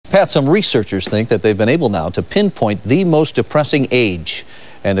Pat, some researchers think that they've been able now to pinpoint the most depressing age.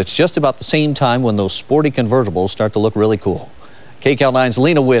 And it's just about the same time when those sporty convertibles start to look really cool. KCal 9's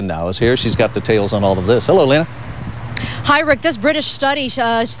Lena Wynn now is here. She's got details on all of this. Hello, Lena. Hi, Rick. This British study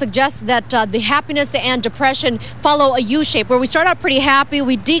suggests that the happiness and depression follow a U-shape, where we start out pretty happy,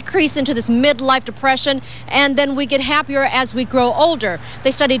 we decrease into this midlife depression, and then we get happier as we grow older. They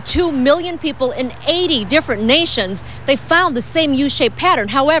studied 2 million people in 80 different nations. They found the same U-shaped pattern.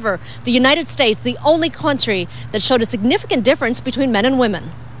 However, the United States, the only country that showed a significant difference between men and women.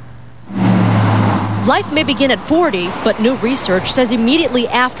 Life may begin at 40, but new research says immediately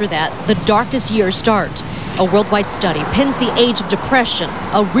after that, the darkest years start. A worldwide study pins the age of depression,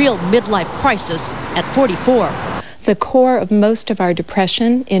 a real midlife crisis, at 44. The core of most of our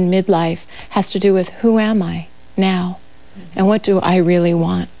depression in midlife has to do with who am I now and what do I really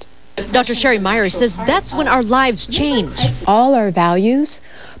want. Dr. Sheri Meyers says that's when our lives change. All our values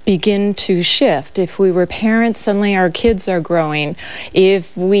begin to shift. If we were parents, suddenly our kids are growing.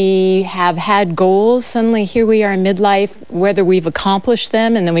 If we have had goals, suddenly here we are in midlife, whether we've accomplished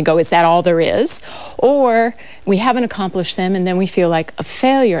them and then we go, is that all there is? Or we haven't accomplished them and then we feel like a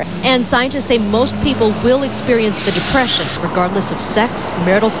failure. And scientists say most people will experience the depression, regardless of sex,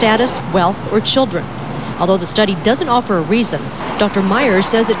 marital status, wealth, or children. Although the study doesn't offer a reason, Dr. Meyers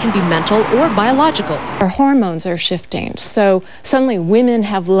says it can be mental or biological. Our hormones are shifting, so suddenly women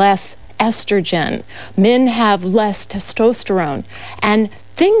have less estrogen, men have less testosterone, and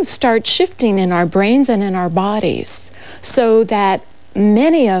things start shifting in our brains and in our bodies, so that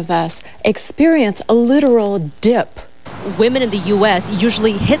many of us experience a literal dip. Women in the U.S.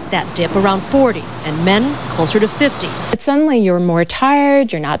 usually hit that dip around 40, and men closer to 50. But suddenly you're more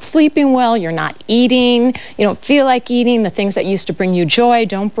tired, you're not sleeping well, you're not eating, you don't feel like eating, the things that used to bring you joy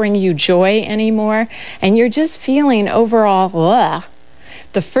don't bring you joy anymore, and you're just feeling overall, ugh.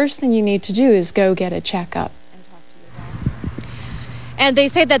 The first thing you need to do is go get a checkup. And they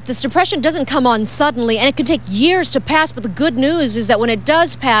say that this depression doesn't come on suddenly, and it can take years to pass, but the good news is that when it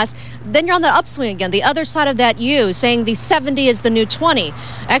does pass, then you're on the upswing again, the other side of that U, saying the 70 is the new 20.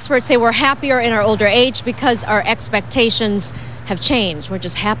 Experts say we're happier in our older age because our expectations have changed. We're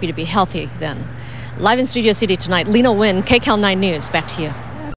just happy to be healthy then. Live in Studio City tonight, Lena Wynn, KCal 9 News. Back to you.